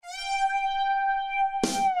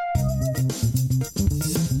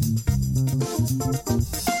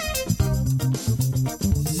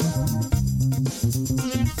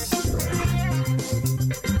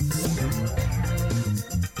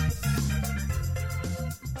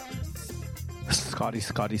Scotty,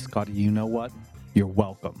 you know what? You're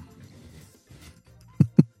welcome.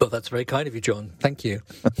 Well, that's very kind of you, John. Thank you.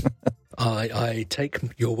 I take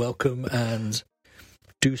your welcome and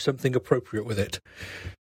do something appropriate with it.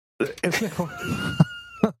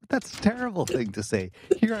 That's a terrible thing to say.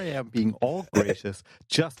 Here I am being all gracious,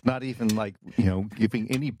 just not even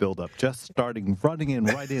giving any build-up, just running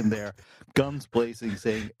right in there, guns blazing,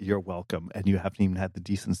 saying, you're welcome. And you haven't even had the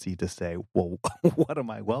decency to say, well, what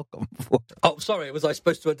am I welcome for? Oh, sorry. Was I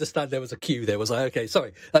supposed to understand there was a cue there? Was I? Okay,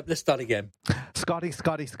 sorry. Let's start again.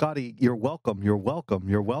 Scotty, you're welcome.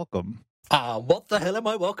 What the hell am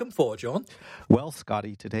I welcome for, John? Well,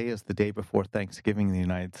 Scotty, today is the day before Thanksgiving in the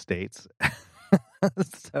United States.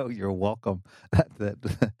 So you're welcome that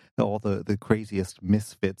all the craziest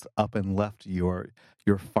misfits up and left your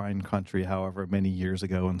fine country however many years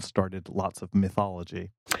ago and started lots of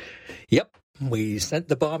mythology. Yep. We sent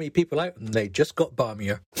the barmy people out and they just got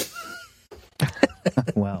barmier.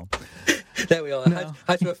 Well, there we are. No.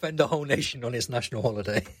 How to offend a whole nation on its national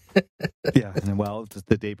holiday. Yeah, well, it's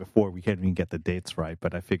the day before. We can't even get the dates right,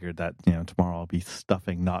 but I figured that tomorrow I'll be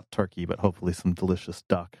stuffing not turkey, but hopefully some delicious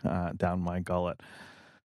duck down my gullet.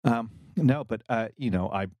 No, but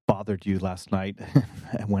I bothered you last night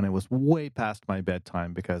when it was way past my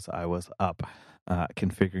bedtime because I was up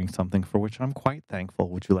configuring something for which I'm quite thankful.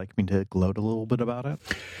 Would you like me to gloat a little bit about it?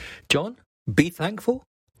 John, be thankful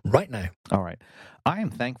right now. All right. I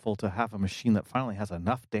am thankful to have a machine that finally has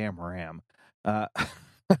enough damn RAM.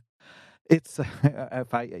 It's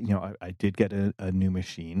if I did get a new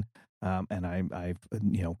machine, and I've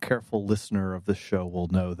careful listener of the show will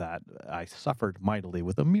know that I suffered mightily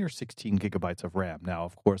with a mere 16 gigabytes of RAM. Now,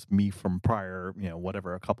 of course, me from prior,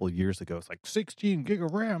 a couple of years ago, it's like 16 gig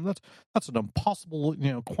of RAM. That's an impossible,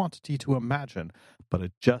 quantity to imagine. But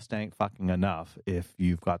it just ain't fucking enough if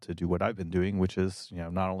you've got to do what I've been doing, which is,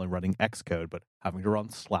 not only running Xcode, but having to run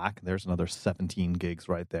Slack. There's another 17 gigs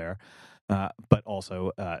right there. But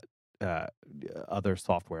also other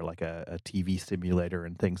software like a TV simulator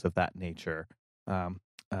and things of that nature.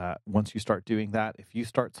 Once you start doing that, if you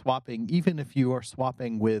start swapping, even if you are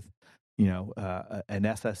swapping with, an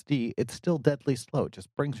SSD, it's still deadly slow. It just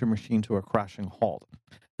brings your machine to a crashing halt.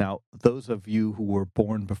 Now, those of you who were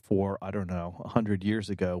born before, 100 years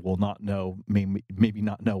ago will not know, maybe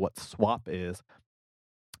not know what swap is.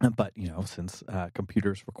 But, since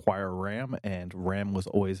computers require RAM and RAM was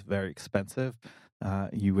always very expensive,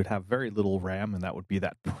 you would have very little RAM, and that would be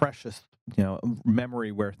that precious,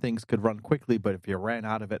 memory where things could run quickly. But if you ran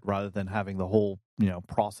out of it, rather than having the whole,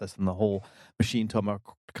 process and the whole machine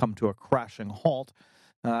come to a crashing halt,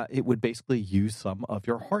 it would basically use some of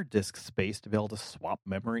your hard disk space to be able to swap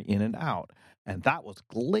memory in and out. And that was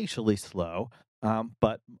glacially slow.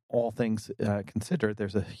 But all things considered,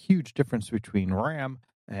 there's a huge difference between RAM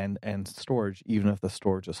and storage, even if the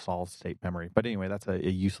storage is solid-state memory. But anyway, that's a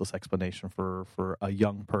useless explanation for a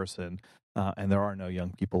young person, and there are no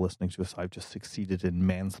young people listening to us. I've just succeeded in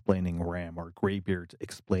mansplaining RAM, or graybeards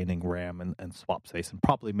explaining RAM and swap space, and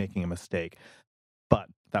probably making a mistake. But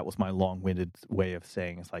that was my long-winded way of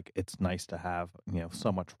saying it's nice to have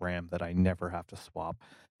so much RAM that I never have to swap,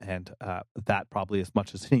 and that probably as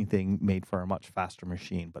much as anything made for a much faster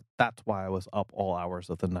machine. But that's why I was up all hours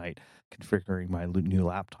of the night configuring my new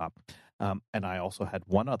laptop. And I also had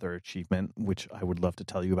one other achievement, which I would love to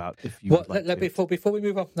tell you about. If you before we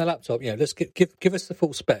move on from the laptop, let's give us the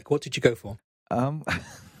full spec. What did you go for?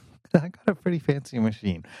 I got a pretty fancy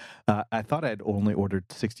machine. I thought I had only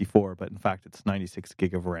ordered 64, but in fact it's 96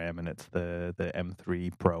 gig of RAM, and it's the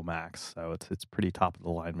M3 Pro Max, so it's pretty top of the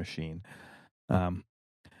line machine.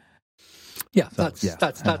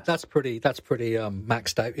 That's pretty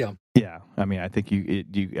maxed out. Yeah. I mean, I think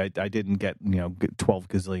I didn't get 12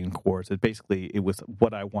 gazillion cores. It was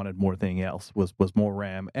what I wanted more than anything else was more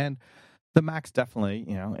RAM. And the Max definitely,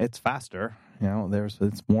 it's faster.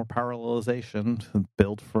 It's more parallelization.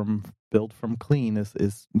 Build from clean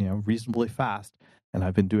is reasonably fast, and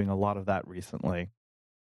I've been doing a lot of that recently.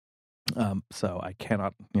 So I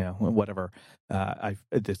cannot, whatever.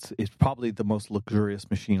 It's probably the most luxurious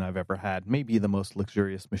machine I've ever had. Maybe the most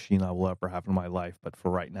luxurious machine I will ever have in my life. But for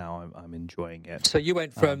right now, I'm enjoying it. So you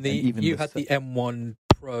went from the M1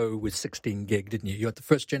 Pro with 16 gig, didn't you? You had the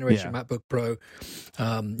first generation MacBook Pro.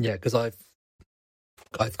 Because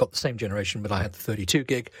I've got the same generation, but I had the 32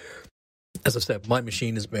 gig. As I said, my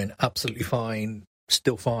machine has been absolutely fine.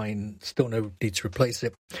 Still fine, still no need to replace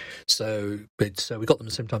it. So we got them at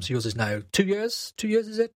the same time. So yours is now 2 years? 2 years,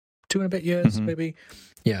 is it? 2 and a bit years, maybe.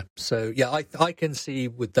 Yeah. So yeah, I can see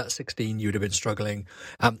with that 16 you'd have been struggling.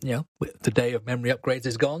 The day of memory upgrades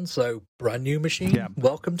is gone, so brand new machine.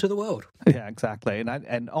 Welcome to the world. Yeah, exactly.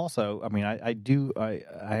 And also, I mean, I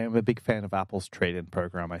am a big fan of Apple's trade-in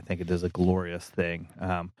program. I think it is a glorious thing.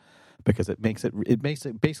 Because it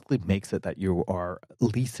basically makes it that you are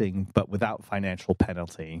leasing, but without financial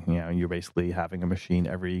penalty. You're basically having a machine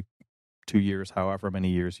every 2 years, however many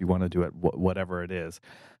years you want to do it, whatever it is.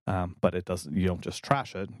 But it doesn't. You don't just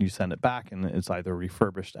trash it. You send it back, and it's either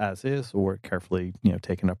refurbished as is or carefully,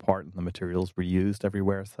 taken apart, and the materials reused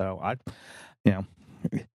everywhere. So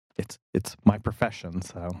it's my profession,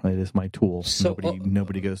 so it is my tool. So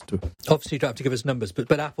nobody goes to. Obviously, you don't have to give us numbers,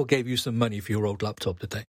 but Apple gave you some money for your old laptop, did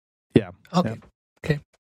they? Yeah. Okay. Yeah. Okay.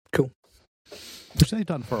 Cool. Which they've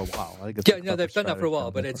done for a while. I think they've done that for a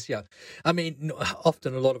while, but it's I mean,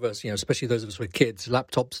 often a lot of us, especially those of us with kids,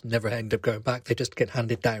 laptops never end up going back; they just get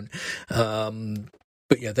handed down.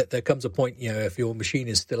 But there comes a point, if your machine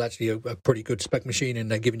is still actually a pretty good spec machine and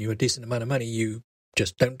they're giving you a decent amount of money, you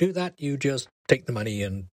just don't do that. You just take the money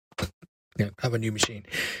and have a new machine.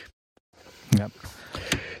 Yep.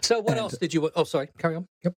 So what else did you... Oh, sorry, carry on.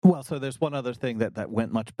 Yep. Well, so there's one other thing that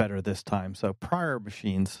went much better this time. So prior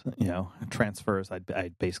machines, transfers, I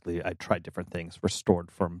tried different things,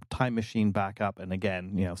 restored from Time Machine backup. And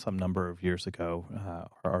again, some number of years ago,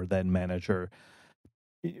 our then manager,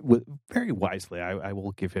 very wisely, I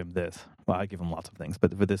will give him this. Well, I give him lots of things,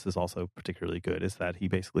 but this is also particularly good, is that he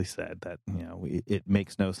basically said that, it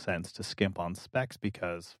makes no sense to skimp on specs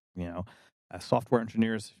because, as software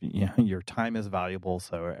engineers, your time is valuable.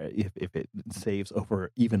 So if it saves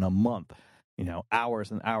over even a month,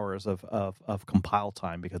 hours and hours of compile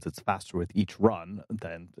time because it's faster with each run,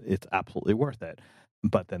 then it's absolutely worth it.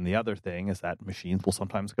 But then the other thing is that machines will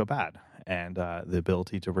sometimes go bad, and the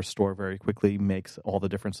ability to restore very quickly makes all the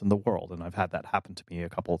difference in the world. And I've had that happen to me a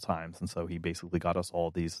couple of times. And so he basically got us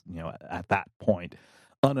all these, at that point,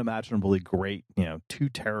 unimaginably great, 2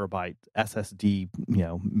 terabyte SSD,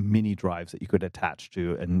 mini drives that you could attach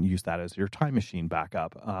to and use that as your Time Machine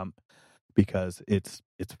backup, because it's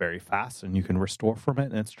very fast and you can restore from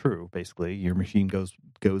it. And it's true, basically, your machine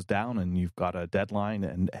goes down and you've got a deadline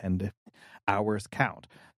and hours count.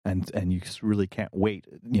 And you really can't wait,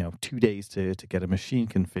 2 days to get a machine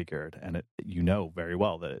configured. And it, very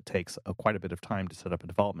well that it takes quite a bit of time to set up a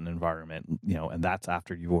development environment, and that's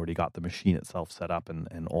after you've already got the machine itself set up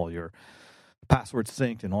and all your passwords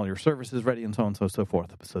synced and all your services ready and so on and so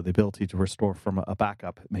forth. So the ability to restore from a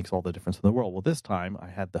backup makes all the difference in the world. Well, this time I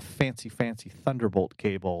had the fancy Thunderbolt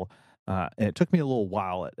cable. And it took me a little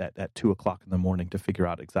while at 2 o'clock in the morning to figure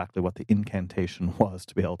out exactly what the incantation was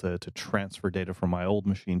to be able to transfer data from my old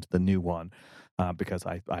machine to the new one, because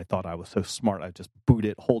I thought I was so smart. I just boot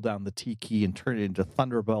it, hold down the T key, and turn it into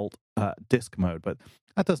Thunderbolt disk mode. But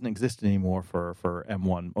that doesn't exist anymore for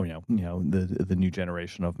M1 or the new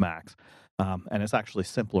generation of Macs. And it's actually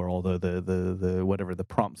simpler, although the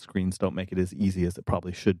prompt screens don't make it as easy as it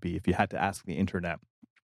probably should be if you had to ask the internet.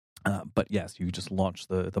 But yes, you just launch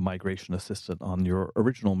the migration assistant on your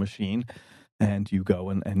original machine, and you go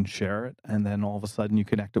and share it, and then all of a sudden you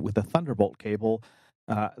connect it with a Thunderbolt cable.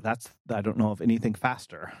 I don't know of anything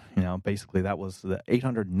faster. Basically that was the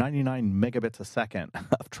 899 megabits a second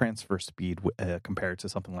of transfer speed compared to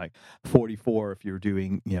something like 44 if you're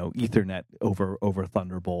doing Ethernet over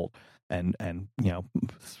Thunderbolt, and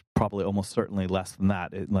probably almost certainly less than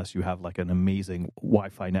that unless you have like an amazing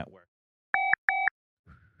Wi-Fi network.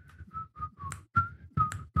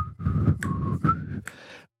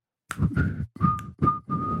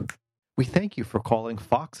 We thank you for calling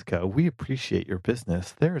Foxco. We appreciate your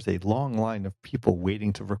business. There is a long line of people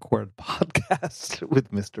waiting to record podcasts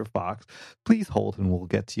with Mr. Fox. Please hold and we'll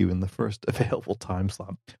get to you in the first available time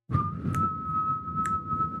slot.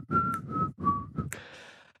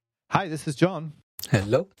 Hi, this is John.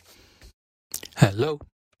 Hello.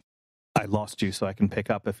 I lost you, so I can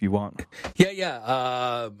pick up if you want.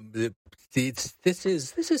 Yeah. This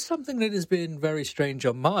is something that has been very strange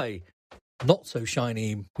on my not so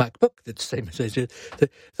shiny MacBook. That's the same as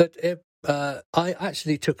I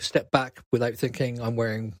actually took a step back without thinking. I'm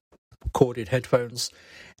wearing corded headphones,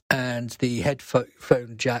 and the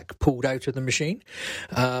headphone jack pulled out of the machine.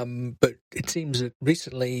 But it seems that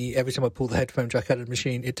recently, every time I pull the headphone jack out of the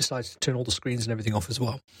machine, it decides to turn all the screens and everything off as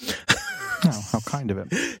well. Oh, how kind of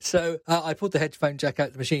it. So I pulled the headphone jack out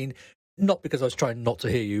of the machine, not because I was trying not to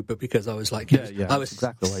hear you, but because I was like, I was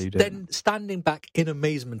exactly why you did. Then standing back in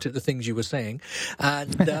amazement at the things you were saying,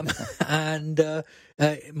 and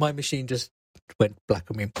my machine just black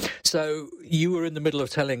on me. So you were in the middle of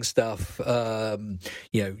telling stuff.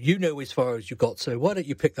 You know as far as you got. So why don't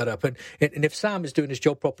you pick that up? And if Sam is doing his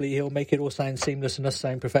job properly, he'll make it all sound seamless and us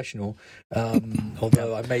sound professional.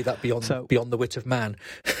 Although I made that beyond the wit of man.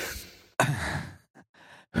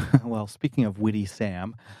 Well, speaking of witty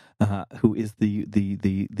Sam, who is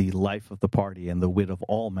the life of the party and the wit of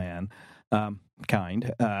all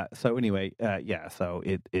mankind. So anyway, So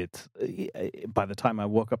it's by the time I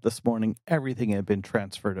woke up this morning, everything had been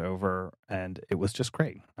transferred over, and it was just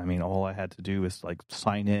great. I mean, all I had to do is like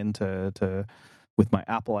sign in to with my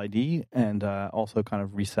Apple ID, and also kind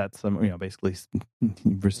of reset some, basically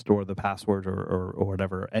restore the password or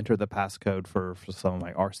whatever, enter the passcode for some of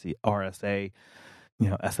my RSA.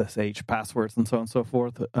 SSH passwords and so on and so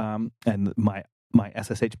forth. And my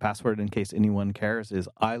SSH password, in case anyone cares, is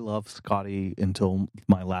I love Scotty until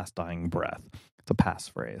my last dying breath. It's a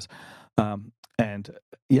passphrase. And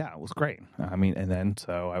it was great. I mean, and then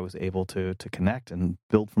so I was able to connect and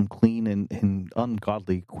build from clean in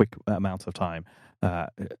ungodly quick amounts of time,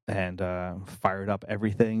 and fired up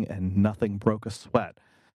everything, and nothing broke a sweat.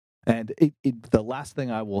 And the last thing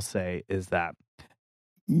I will say is that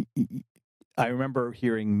I remember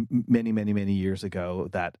hearing many, many, many years ago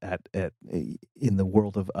that in the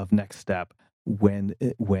world of Next Step, when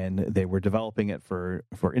they were developing it for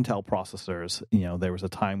Intel processors, there was a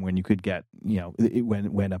time when you could get,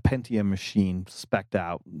 when a Pentium machine spec'd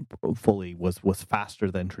out fully was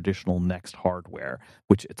faster than traditional Next hardware,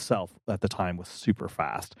 which itself at the time was super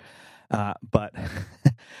fast. But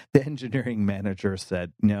the engineering manager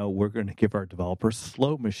said, no, we're going to give our developers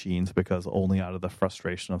slow machines, because only out of the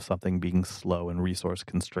frustration of something being slow and resource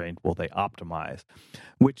constrained will they optimize,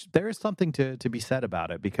 which there is something to be said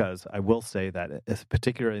about it, because I will say that,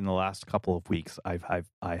 particularly in the last couple of weeks, I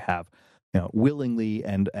have willingly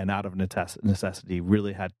and out of necessity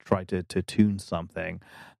really had tried to tune something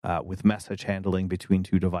with message handling between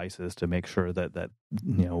two devices to make sure that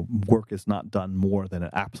work is not done more than it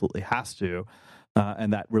absolutely has to,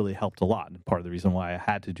 and that really helped a lot. And part of the reason why I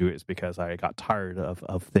had to do it is because I got tired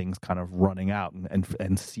of things kind of running out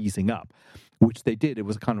and seizing up, which they did. It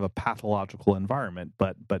was kind of a pathological environment,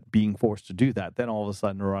 but being forced to do that, then all of a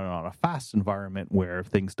sudden running on a fast environment where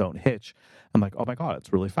things don't hitch, I'm like, oh my God,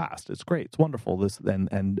 it's really fast. It's great. It's wonderful.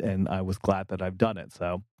 And I was glad that I've done it.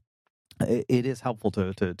 So it is helpful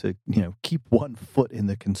to keep one foot in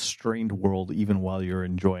the constrained world even while you're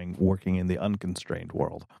enjoying working in the unconstrained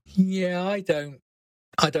world. Yeah, I don't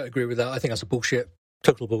agree with that. I think that's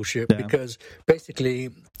total bullshit. Yeah. Because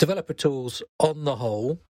basically developer tools on the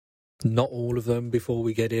whole, not all of them, before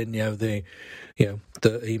we get in, the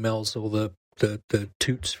emails or the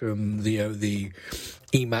toots from the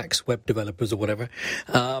Emacs web developers or whatever.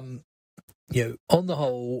 On the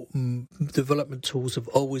whole, development tools have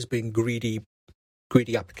always been greedy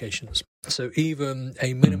applications. So even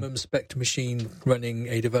a minimum spec machine running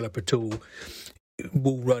a developer tool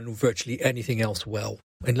will run virtually anything else well,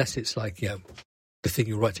 unless it's like, the thing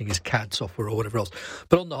you're writing is CAD software or whatever else.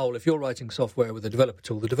 But on the whole, if you're writing software with a developer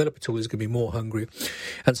tool, the developer tool is going to be more hungry.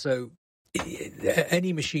 And so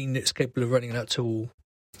any machine that's capable of running that tool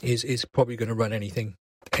is probably going to run anything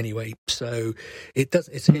anyway. So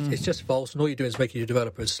it's just false, and all you're doing is making your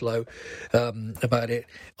developers slow about it.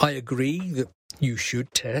 I agree that you should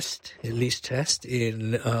at least test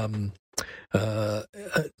in a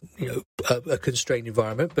constrained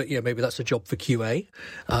environment, but maybe that's a job for QA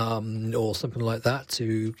or something like that,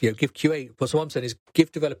 to give QA. Well, so what I'm saying is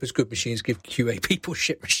give developers good machines, give QA people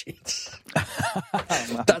shit machines.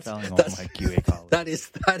 That's all my QA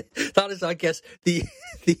colleagues. That is I guess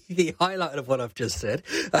the highlight of what I've just said.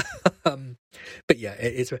 But yeah,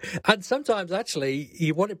 it's, and sometimes actually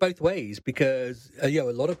you want it both ways, because a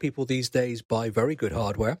lot of people these days buy very good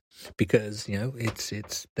hardware because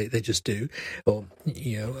they just do, or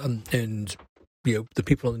and the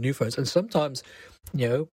people on the new phones, and sometimes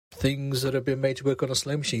things that have been made to work on a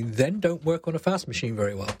slow machine then don't work on a fast machine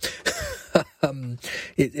very well.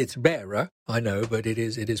 It's rarer, I know, but it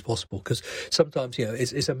is possible, because sometimes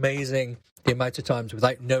it's amazing the amount of times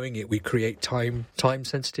without knowing it we create time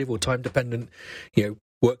sensitive or time dependent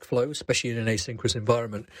workflow, especially in an asynchronous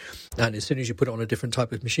environment. And as soon as you put it on a different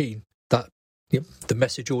type of machine, that the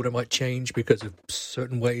message order might change because of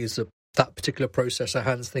certain ways that particular processor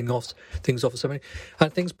hands things off or something,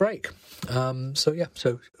 and things break.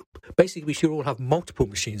 So basically we should all have multiple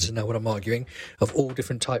machines, is now what I'm arguing, of all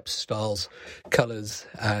different types, styles, colors,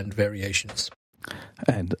 and variations.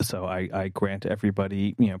 And so I grant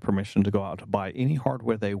everybody permission to go out to buy any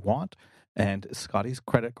hardware they want. And Scotty's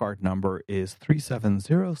credit card number is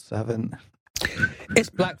 3707. It's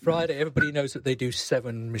Black Friday. Everybody knows that they do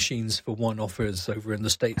 7 machines for 1 offers over in the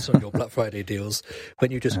States on your Black Friday deals.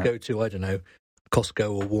 When you just go to, I don't know,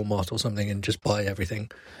 Costco or Walmart or something and just buy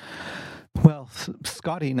everything. Well,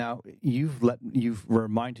 Scotty, now you've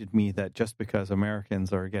reminded me that just because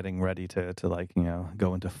Americans are getting ready to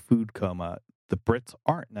go into food coma, the Brits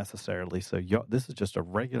aren't necessarily. So this is just a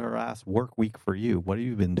regular ass work week for you. What have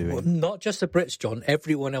you been doing? Well, not just the Brits, John.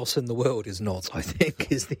 Everyone else in the world is not, I think,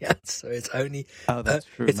 is the answer. It's only that's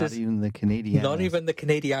true. Not even the Canadians. Not even the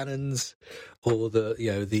Canadians or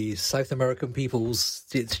the South American peoples.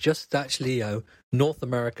 It's just actually North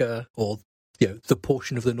America, or the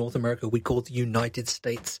portion of the North America we call the United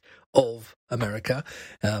States of America,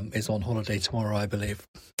 is on holiday tomorrow, I believe.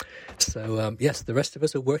 So, yes, the rest of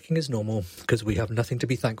us are working as normal because we have nothing to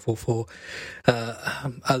be thankful for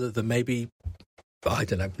other than maybe, I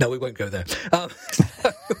don't know. No, we won't go there.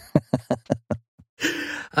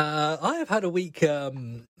 I have had a week, or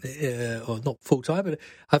not full time, but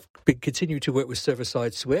I've been continuing to work with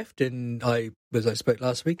server-side Swift, and as I spoke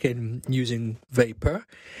last week, in using Vapor,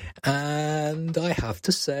 and I have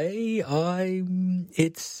to say,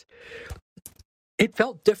 it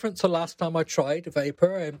felt different to last time I tried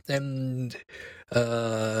Vapor, and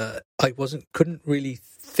I couldn't really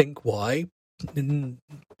think why.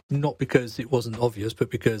 Not because it wasn't obvious,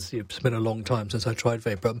 but because it's been a long time since I tried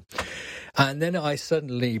Vapor. And then it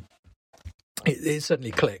suddenly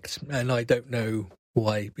clicked, and I don't know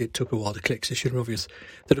why it took a while to click. So it should be obvious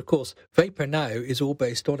that, of course, Vapor now is all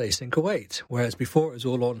based on async await, whereas before it was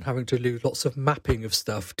all on having to do lots of mapping of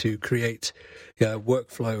stuff to create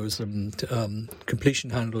workflows and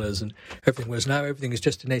completion handlers and everything, whereas now everything is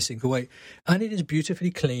just in async await, and it is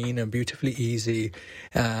beautifully clean and beautifully easy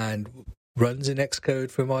and runs in Xcode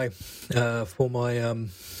for my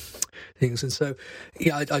things. And so,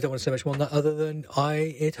 I don't want to say much more on that other than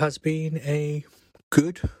it has been a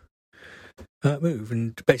good move.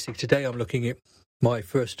 And basically today I'm looking at my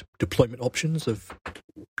first deployment options of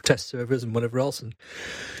test servers and whatever else, and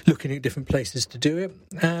looking at different places to do it.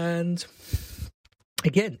 And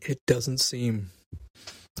again, it doesn't seem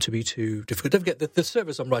to be too difficult. Don't forget that the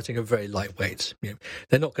servers I'm writing are very lightweight.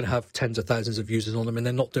 They're not going to have tens of thousands of users on them, and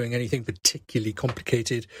they're not doing anything particularly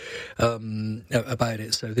complicated about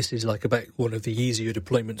it. So this is like about one of the easier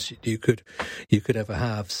deployments you could ever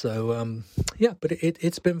have. So but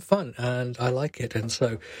it's been fun, and I like it. And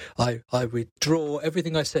so I withdraw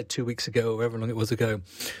everything I said 2 weeks ago, or however long it was ago,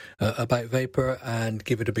 about Vapor, and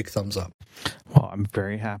give it a big thumbs up. Well, I'm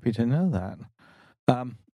very happy to know that.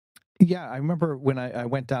 Yeah, I remember when I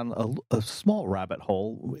went down a small rabbit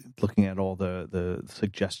hole looking at all the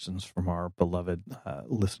suggestions from our beloved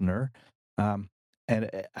listener. And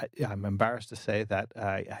I'm embarrassed to say that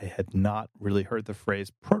I had not really heard the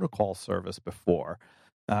phrase protocol service before,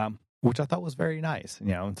 which I thought was very nice.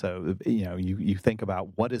 And so, you think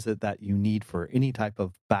about what is it that you need for any type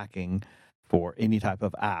of backing for any type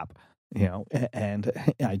of app. And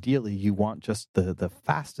ideally you want just the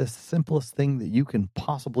fastest, simplest thing that you can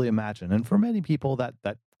possibly imagine. And for many people, that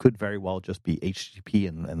could very well just be HTTP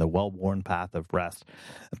and the well-worn path of REST.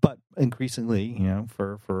 But increasingly,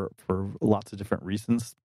 for lots of different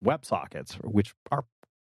reasons, WebSockets, which are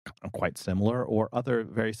quite similar, or other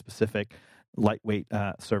very specific lightweight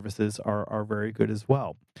services are very good as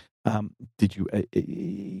well. Did you?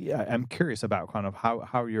 I'm curious about kind of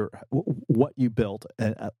what you built,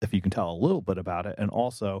 if you can tell a little bit about it, and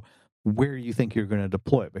also where you think you're going to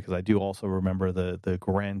deploy it. Because I do also remember the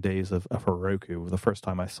grand days of Heroku. The first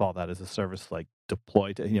time I saw that as a service, like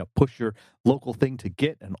deploy to push your local thing to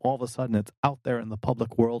Git, and all of a sudden it's out there in the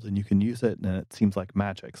public world and you can use it, and it seems like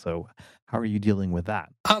magic. So how are you dealing with that?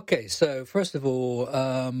 Okay, so first of all,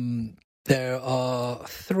 there are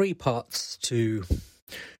 3 parts to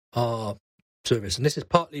our service, and this is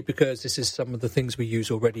partly because this is some of the things we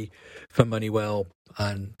use already for MoneyWell,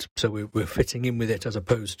 and so we're fitting in with it as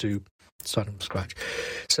opposed to starting from scratch.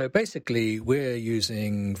 So basically,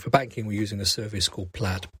 for banking, we're using a service called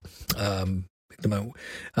Plaid at the moment,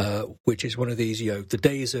 which is one of these, the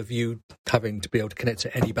days of you having to be able to connect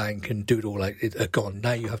to any bank and do it all are gone.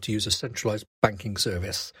 Now you have to use a centralized banking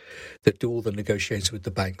service that do all the negotiations with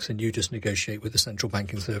the banks, and you just negotiate with the central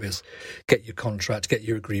banking service, get your contract, get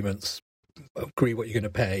your agreements, agree what you're going to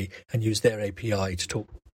pay, and use their API to talk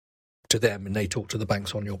to them, and they talk to the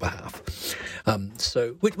banks on your behalf.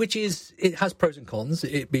 So which is, it has pros and cons.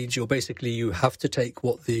 It means you have to take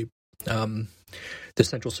what the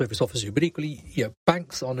central service offers you, but equally,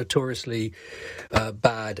 banks are notoriously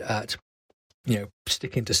bad at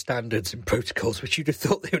sticking to standards and protocols, which you'd have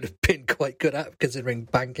thought they would have been quite good at, considering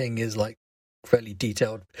banking is like fairly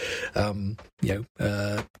detailed,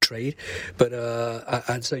 trade. But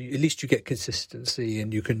and so at least you get consistency,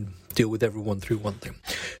 and you can deal with everyone through one thing.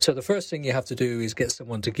 So the first thing you have to do is get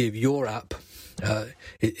someone to give your app.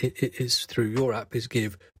 It is through your app is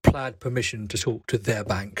give Plaid permission to talk to their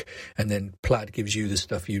bank, and then Plaid gives you the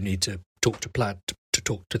stuff you need to talk to Plaid to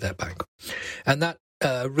talk to their bank, and that.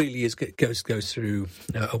 Really goes through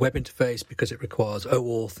a web interface because it requires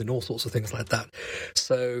OAuth and all sorts of things like that.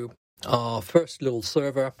 So our first little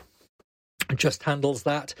server just handles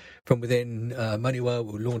that from within MoneyWell.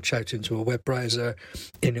 We'll launch out into a web browser,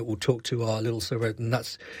 and it will talk to our little server. And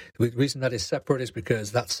that's the reason that is separate is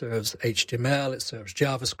because that serves HTML, it serves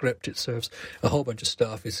JavaScript, it serves a whole bunch of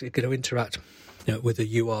stuff. It's going to interact with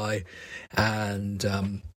the UI, and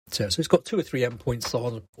so it's got 2 or 3 endpoints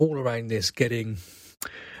on all around this getting.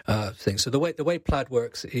 Things. So the way Plaid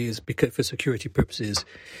works is, because for security purposes,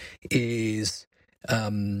 is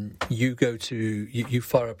you go to you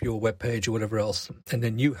fire up your web page or whatever else, and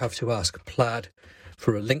then you have to ask Plaid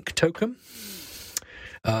for a link token.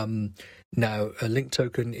 Now, a link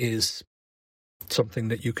token is something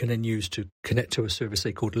that you can then use to connect to a service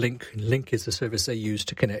they called Link. Link is the service they use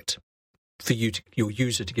to connect for your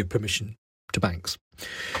user to give permission to banks.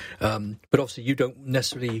 But obviously, you don't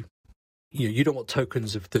necessarily. You don't want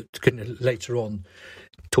tokens that can later on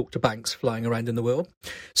talk to banks flying around in the world.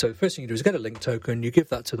 So the first thing you do is get a link token, you give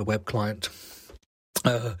that to the web client,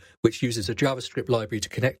 which uses a JavaScript library to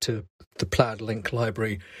connect to the Plaid link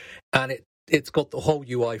library, and it's got the whole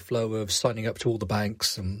UI flow of signing up to all the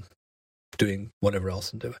banks and doing whatever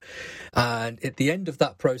else and do it. And at the end of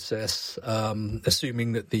that process,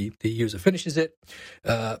 assuming that the user finishes it,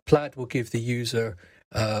 Plaid will give the user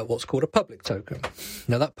what's called a public token.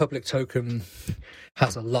 Now, that public token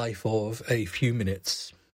has a life of a few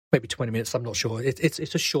minutes, maybe 20 minutes, I'm not sure. It's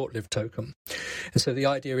a short-lived token. And so the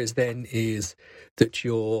idea is that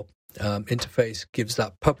your interface gives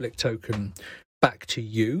that public token back to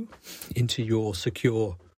you into your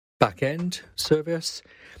secure back-end service,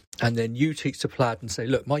 and then you teach to Plaid and say,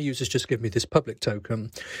 look, my users just give me this public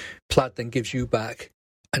token. Plaid then gives you back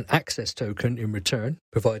an access token in return,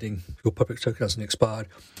 providing your public token hasn't expired,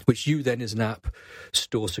 which you then as an app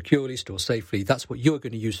store securely, store safely. That's what you're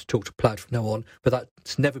going to use to talk to Plaid from now on, but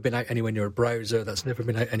that's never been out anywhere near a browser. That's never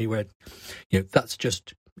been out anywhere. That's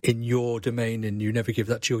just in your domain, and you never give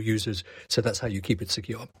that to your users, so that's how you keep it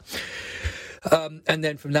secure. And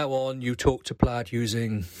then from now on, you talk to Plaid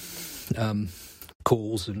using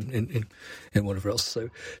calls and whatever else.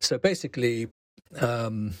 So basically,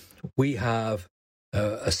 we have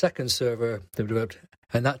a second server that we developed,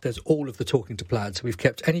 and that does all of the talking to Plaid. So we've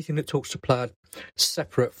kept anything that talks to Plaid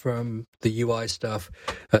separate from the UI stuff.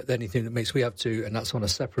 Anything that makes we have to, and that's on a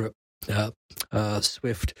separate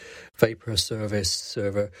Swift Vapor service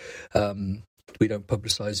server. We don't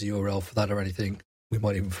publicize the URL for that or anything. We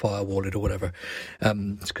might even firewall it or whatever,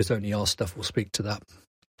 because only our stuff will speak to that.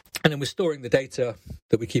 And then we're storing the data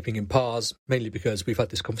that we're keeping in PARS, mainly because we've had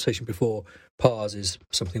this conversation before. PARS is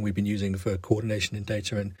something we've been using for coordination in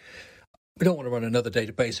data, and we don't want to run another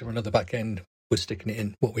database or another backend. We're sticking it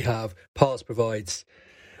in what we have. PARS provides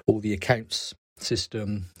all the accounts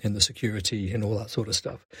system and the security and all that sort of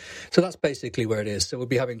stuff. So that's basically where it is. So we'll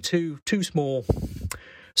be having two small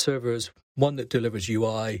servers, one that delivers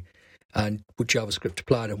UI and with JavaScript to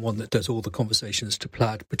Plaid, and one that does all the conversations to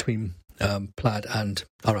Plaid between Plaid and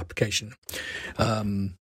our application.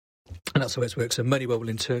 And that's the way it works. So MoneyWell will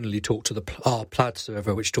internally talk to our Plaid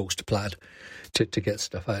server, which talks to Plaid to get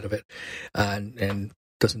stuff out of it, and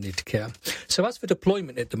doesn't need to care. So as for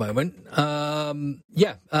deployment at the moment,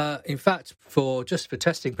 in fact, for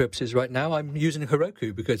testing purposes right now, I'm using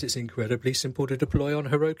Heroku because it's incredibly simple to deploy on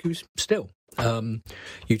Heroku still.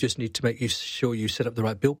 You just need to make sure you set up the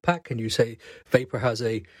right build pack, and you say Vapor has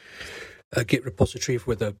a Git repository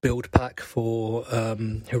with a build pack for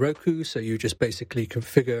Heroku, so you just basically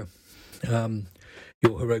configure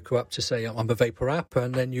your Heroku app to say I'm a Vapor app,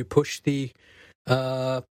 and then you push the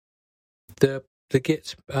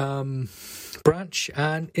Git branch,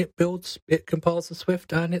 and it compiles the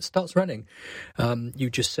Swift, and it starts running. You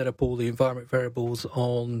just set up all the environment variables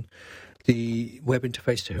on the web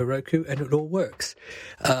interface to Heroku, and it all works.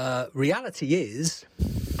 Reality is,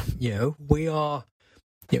 we are,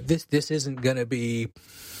 this isn't going to be,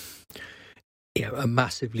 a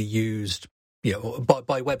massively used,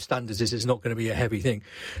 by web standards, this is not going to be a heavy thing.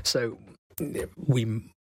 So it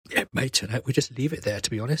may turn out we just leave it there, to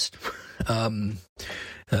be honest,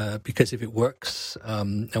 because if it works,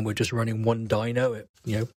 and we're just running one dyno at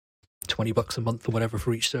 $20 a month or whatever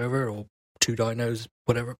for each server, or 2 dynos,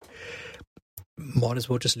 whatever, might as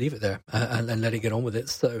well just leave it there and let it get on with it.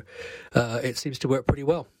 So it seems to work pretty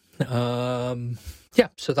well.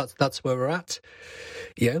 So that's where we're at.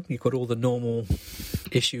 Yeah, you've got all the normal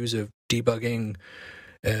issues of debugging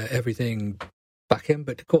everything back in,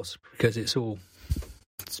 but of course, because it's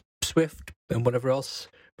Swift and whatever else,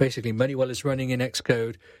 basically MoneyWell is running in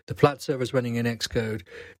Xcode, the Plaid server is running in Xcode,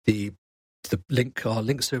 our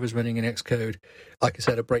link server is running in Xcode. Like I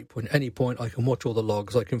said, a breakpoint at any point, I can watch all the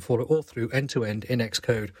logs, I can follow all through end to end in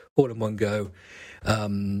Xcode, all in one go.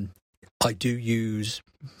 I do use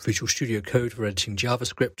Visual Studio Code for editing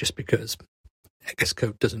JavaScript just because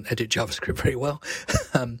Xcode doesn't edit JavaScript very well.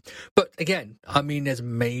 But again, I mean, there's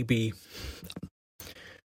maybe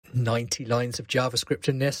 90 lines of JavaScript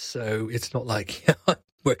in this, so it's not like I'm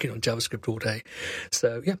working on JavaScript all day.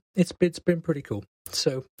 So yeah, it's been pretty cool.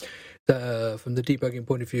 So from the debugging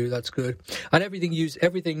point of view, that's good. And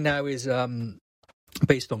everything now is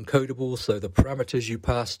based on codable, so the parameters you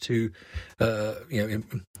pass to,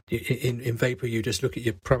 in Vapor, you just look at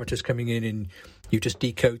your parameters coming in and you just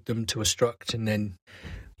decode them to a struct, and then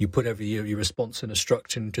you put your response in a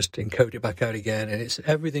struct and just encode it back out again. And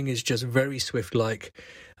everything is just very Swift-like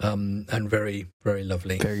and very, very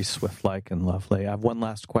lovely. Very Swift-like and lovely. I have one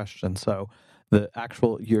last question. So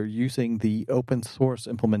you're using the open source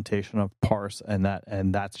implementation of Parse, and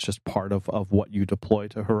that's just part of what you deploy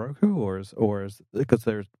to Heroku, or is because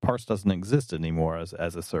Parse doesn't exist anymore as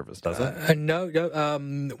a service, does it?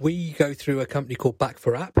 No. We go through a company called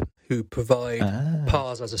Back4App who provide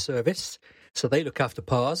Parse as a service. So they look after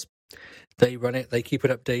Parse. They run it. They keep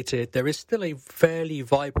it updated. There is still a fairly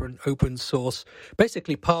vibrant open source.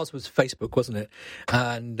 Basically, Parse was Facebook, wasn't it?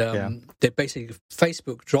 And they basically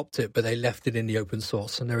Facebook dropped it, but they left it in the open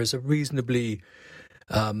source. And there is a reasonably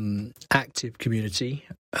active community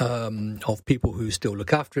of people who still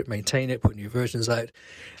look after it, maintain it, put new versions out.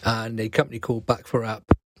 And a company called Back4App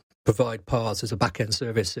provide Parse as a back-end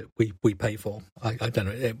service that we pay for. I don't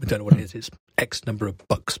know what it is. It's X number of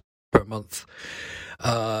bucks per month.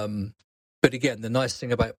 But again, the nice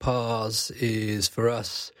thing about Parse is for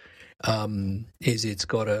us is it's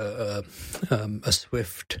got a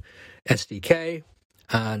Swift SDK,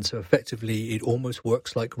 and so effectively it almost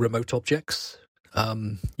works like remote objects.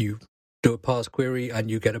 You do a Parse query and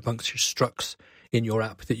you get a bunch of structs in your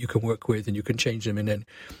app that you can work with, and you can change them and then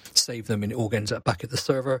save them, and it all ends up back at the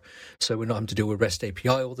server. So we're not having to deal with REST API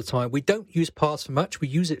all the time. We don't use Parse for much. We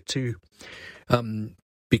use it to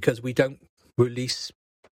because we don't release,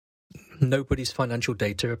 nobody's financial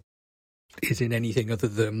data is in anything other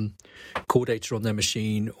than core data on their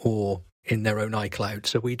machine or in their own iCloud.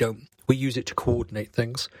 So we use it to coordinate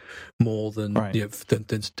things more than than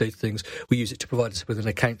data things. We use it to provide us with an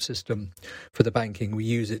account system for the banking. We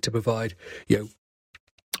use it to provide,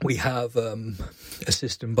 we have a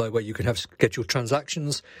system by where you can have scheduled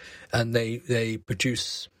transactions, and they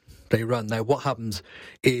run. Now, what happens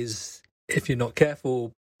is, if you're not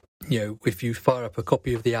careful, if you fire up a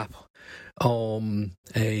copy of the app on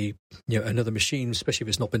another machine, especially if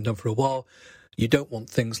it's not been done for a while, you don't want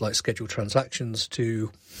things like scheduled transactions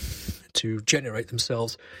to generate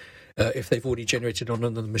themselves if they've already generated on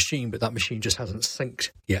another machine, but that machine just hasn't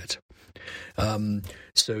synced yet.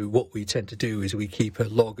 So what we tend to do is we keep a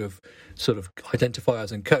log of sort of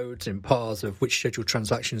identifiers and codes in Parse of which scheduled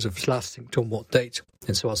transactions have last synced on what date,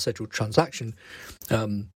 and so our scheduled transaction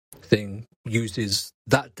thing uses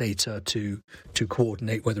that data to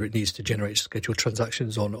coordinate whether it needs to generate scheduled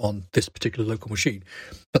transactions on this particular local machine.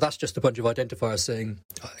 But that's just a bunch of identifiers saying,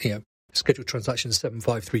 scheduled transaction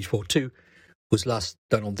 75342 was last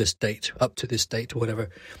done on this date, up to this date, or whatever.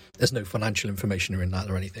 There's no financial information in that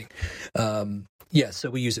or anything. So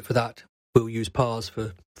we use it for that. We'll use Parse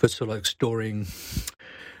for sort of like storing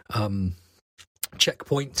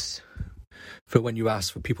checkpoints. For when you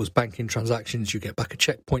ask for people's banking transactions, you get back a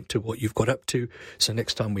checkpoint to what you've got up to. So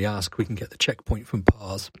next time we ask, we can get the checkpoint from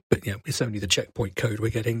Parse. But it's only the checkpoint code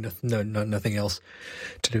we're getting. Nothing else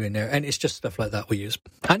to do in there. And it's just stuff like that we use,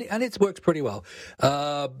 and it works pretty well.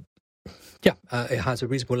 It has a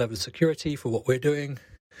reasonable level of security for what we're doing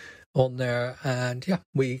on there, and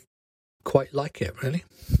we quite like it, really.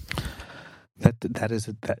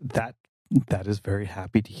 That is very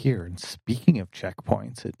happy to hear. And speaking of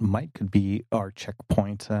checkpoints, it could be our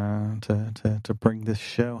checkpoint to bring this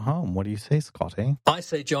show home. What do you say, Scotty? I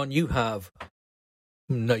say, John, you have...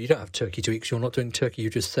 No, you don't have turkey to eat, because you're not doing turkey, you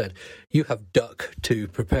just said. You have duck to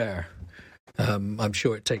prepare. I'm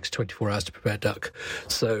sure it takes 24 hours to prepare duck.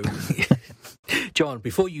 So, John,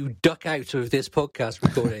 before you duck out of this podcast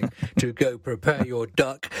recording to go prepare your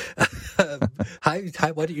duck, why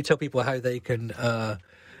don't you tell people how they can...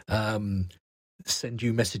 send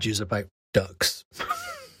you messages about ducks.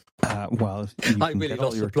 Well, I really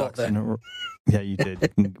lost the plot there. Yeah, you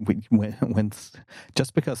did.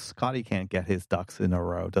 Just because Scotty can't get his ducks in a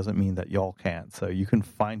row doesn't mean that y'all can't. So you can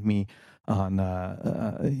find me on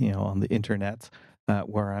on the internet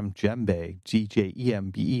where I'm Djembe,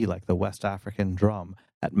 Gjembe, like the West African drum,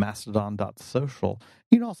 at mastodon.social.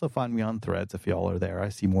 You can also find me on Threads if y'all are there. I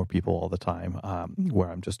see more people all the time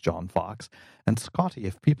where I'm just John Fox. And Scotty,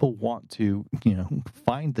 if people want to,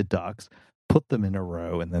 find the ducks, put them in a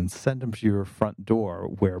row, and then send them to your front door,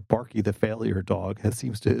 where Barky the failure dog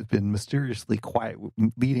seems to have been mysteriously quiet,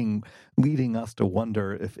 leading us to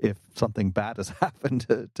wonder if something bad has happened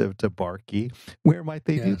to Barky. Where might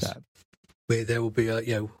they do that? Where there will be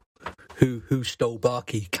a Who Stole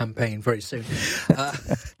Barky campaign very soon.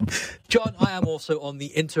 John, I am also on the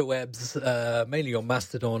interwebs, mainly on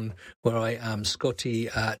Mastodon, where I am Scotty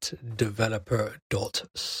at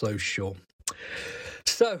developer.social.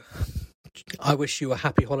 So, I wish you a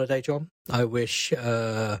happy holiday, John. I wish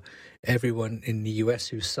everyone in the US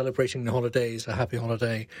who's celebrating the holidays a happy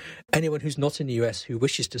holiday. Anyone who's not in the US who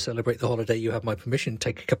wishes to celebrate the holiday, you have my permission.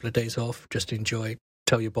 Take a couple of days off, just enjoy.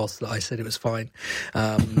 Tell your boss that I said it was fine.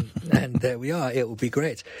 And there we are. It will be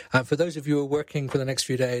great. And for those of you who are working for the next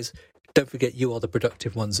few days, don't forget you are the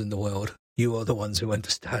productive ones in the world. You are the ones who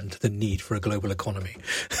understand the need for a global economy.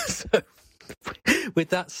 So, with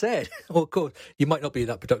that said, of course, you might not be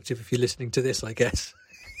that productive if you're listening to this, I guess,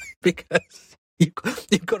 because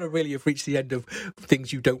you've got to really have reached the end of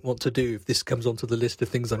things you don't want to do if this comes onto the list of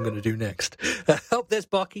things I'm going to do next. Oh, there's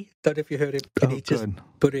Barky. Don't know if you heard him. Oh, he just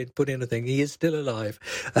put in a thing. He is still alive.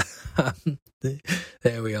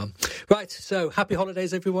 There we are. Right, so happy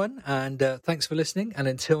holidays, everyone, and thanks for listening. And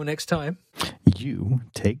until next time, you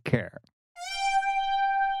take care.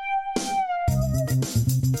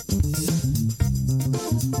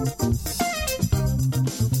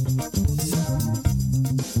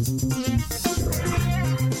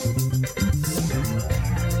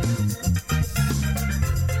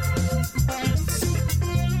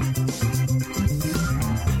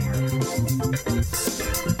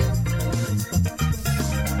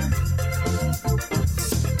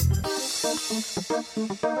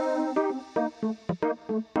 Thank you.